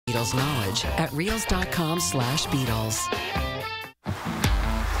Beatles knowledge at Reelz.com/Beatles.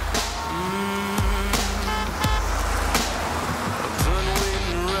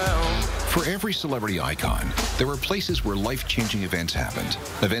 For every celebrity icon, there were places where life-changing events happened,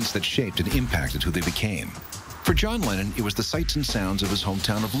 events that shaped and impacted who they became. For John Lennon, it was the sights and sounds of his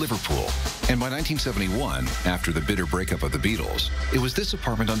hometown of Liverpool. And by 1971, after the bitter breakup of the Beatles, it was this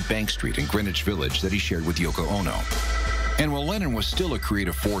apartment on Bank Street in Greenwich Village that he shared with Yoko Ono. And while Lennon was still a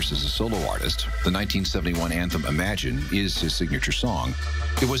creative force as a solo artist, the 1971 anthem Imagine is his signature song.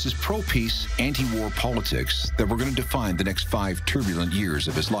 It was his pro-peace, anti-war politics that were going to define the next 5 turbulent years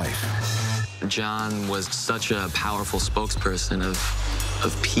of his life. John was such a powerful spokesperson of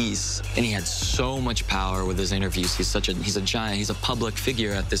peace, and he had so much power with his interviews. He's a giant. He's a public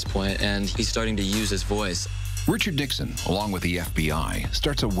figure at this point, and he's starting to use his voice. Richard Nixon, along with the FBI,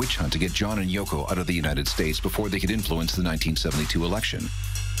 starts a witch hunt to get John and Yoko out of the United States before they could influence the 1972 election.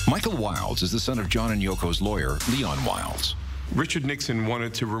 Michael Wilds is the son of John and Yoko's lawyer, Leon Wilds. Richard Nixon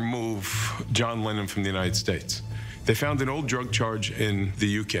wanted to remove John Lennon from the United States. They found an old drug charge in the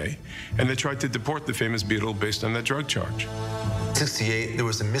UK, and they tried to deport the famous Beatle based on that drug charge. 1968, there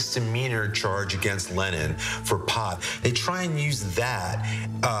was a misdemeanor charge against Lennon for pot. They try and use that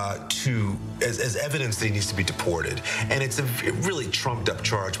as evidence that he needs to be deported. And it's a really trumped up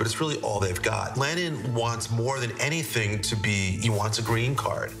charge, but it's really all they've got. Lennon wants more than anything he wants a green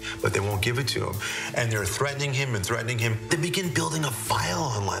card, but they won't give it to him. And they're threatening him and threatening him. They begin building a file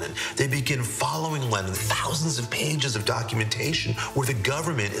on Lennon. They begin following Lennon, thousands of pages of documentation where the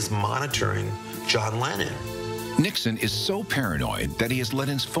government is monitoring John Lennon. Nixon is so paranoid that he has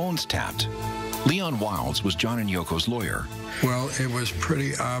Lennon's phones tapped. Leon Wilds was John and Yoko's lawyer. Well, it was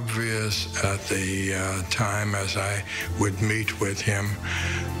pretty obvious at the time as I would meet with him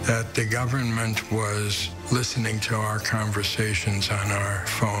that the government was listening to our conversations on our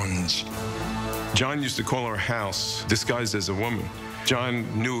phones. John used to call our house disguised as a woman. John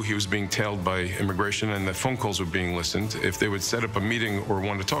knew he was being tailed by immigration and that phone calls were being listened. If they would set up a meeting or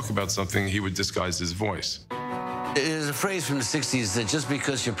want to talk about something, he would disguise his voice. There's a phrase from the 60s that just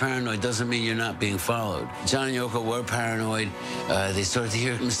because you're paranoid doesn't mean you're not being followed. John and Yoko were paranoid. They started to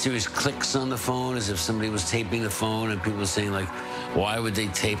hear mysterious clicks on the phone as if somebody was taping the phone, and people were saying, like, why would they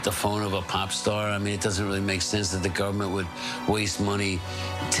tape the phone of a pop star? I mean, it doesn't really make sense that the government would waste money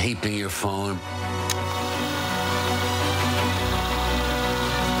taping your phone.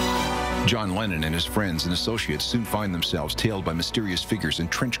 John Lennon and his friends and associates soon find themselves tailed by mysterious figures in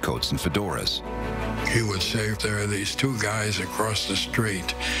trench coats and fedoras. He would say, there are these 2 guys across the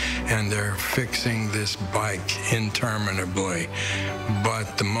street, and they're fixing this bike interminably.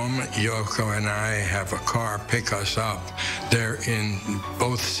 But the moment Yoko and I have a car pick us up, they're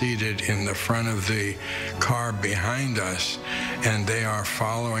both seated in the front of the car behind us, and they are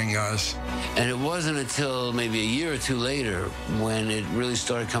following us. And it wasn't until maybe a year or 2 later when it really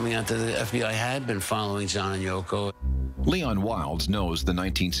started coming out that the FBI had been following John and Yoko. Leon Wilds knows the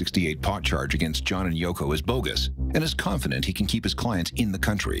 1968 pot charge against John and Yoko is bogus and is confident he can keep his clients in the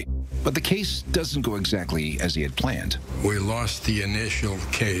country. But the case doesn't go exactly as he had planned. We lost the initial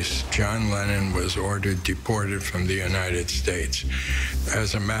case. John Lennon was ordered deported from the United States.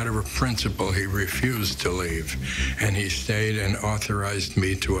 As a matter of principle, he refused to leave, and he stayed and authorized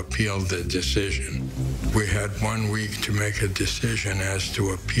me to appeal the decision. We had 1 week to make a decision as to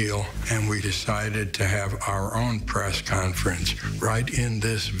appeal, and we decided to have our own press conference right in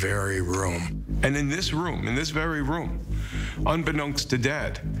this very room. And in this room, in this very room, unbeknownst to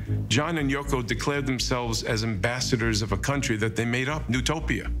Dad, John and Yoko declared themselves as ambassadors of a country that they made up,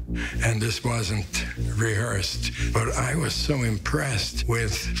 Newtopia. And this wasn't rehearsed, but I was so impressed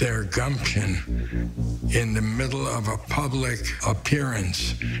with their gumption in the middle of a public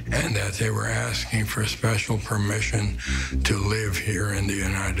appearance, and that they were asking for special permission to live here in the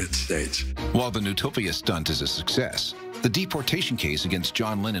United States. While the Newtopia stunt is a success, the deportation case against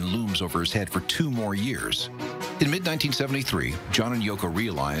John Lennon looms over his head for 2 more years. In mid-1973, John and Yoko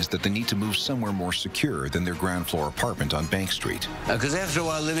realized that they need to move somewhere more secure than their ground floor apartment on Bank Street. Because after a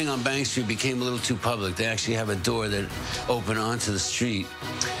while, living on Bank Street became a little too public. They actually have a door that opened onto the street,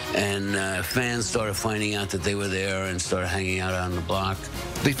 and fans started finding out that they were there and started hanging out on the block.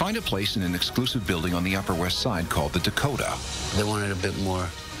 They find a place in an exclusive building on the Upper West Side called the Dakota. They wanted a bit more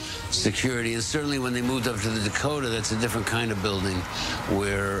security, and certainly when they moved up to the Dakota, that's a different kind of building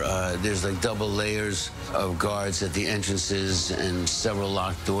where there's like double layers of guards at the entrances and several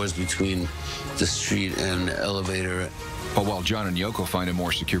locked doors between the street and the elevator. But while John and Yoko find a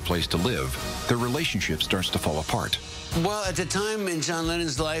more secure place to live, their relationship starts to fall apart. Well, at the time in John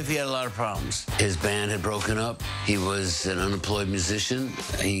Lennon's life, he had a lot of problems. His band had broken up. He was an unemployed musician.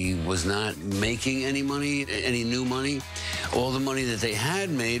 He was not making any money, any new money. All the money that they had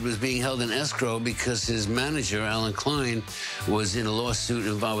made was being held in escrow because his manager, Alan Klein, was in a lawsuit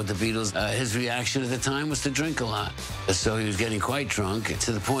involved with the Beatles. His reaction at the time was to drink a lot. So he was getting quite drunk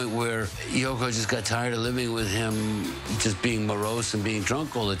to the point where Yoko just got tired of living with him, just being morose and being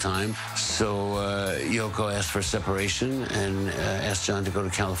drunk all the time. So Yoko asked for separation and asked John to go to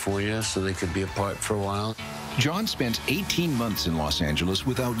California so they could be apart for a while. John spent 18 months in Los Angeles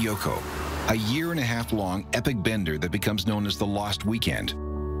without Yoko, a year-and-a-half-long epic bender that becomes known as the Lost Weekend.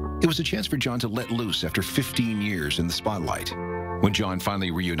 It was a chance for John to let loose after 15 years in the spotlight. When John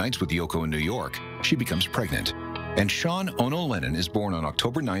finally reunites with Yoko in New York, she becomes pregnant. And Sean Ono Lennon is born on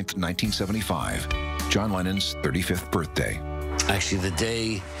October 9th, 1975, John Lennon's 35th birthday. Actually, the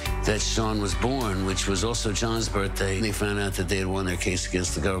day that Sean was born, which was also John's birthday, they found out that they had won their case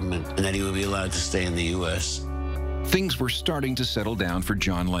against the government and that he would be allowed to stay in the U.S. Things were starting to settle down for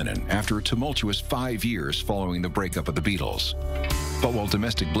John Lennon after a tumultuous 5 years following the breakup of the Beatles. But while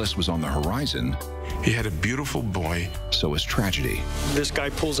domestic bliss was on the horizon, He had a beautiful boy. so was tragedy. This guy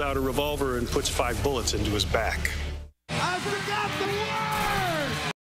pulls out a revolver and puts 5 bullets into his back.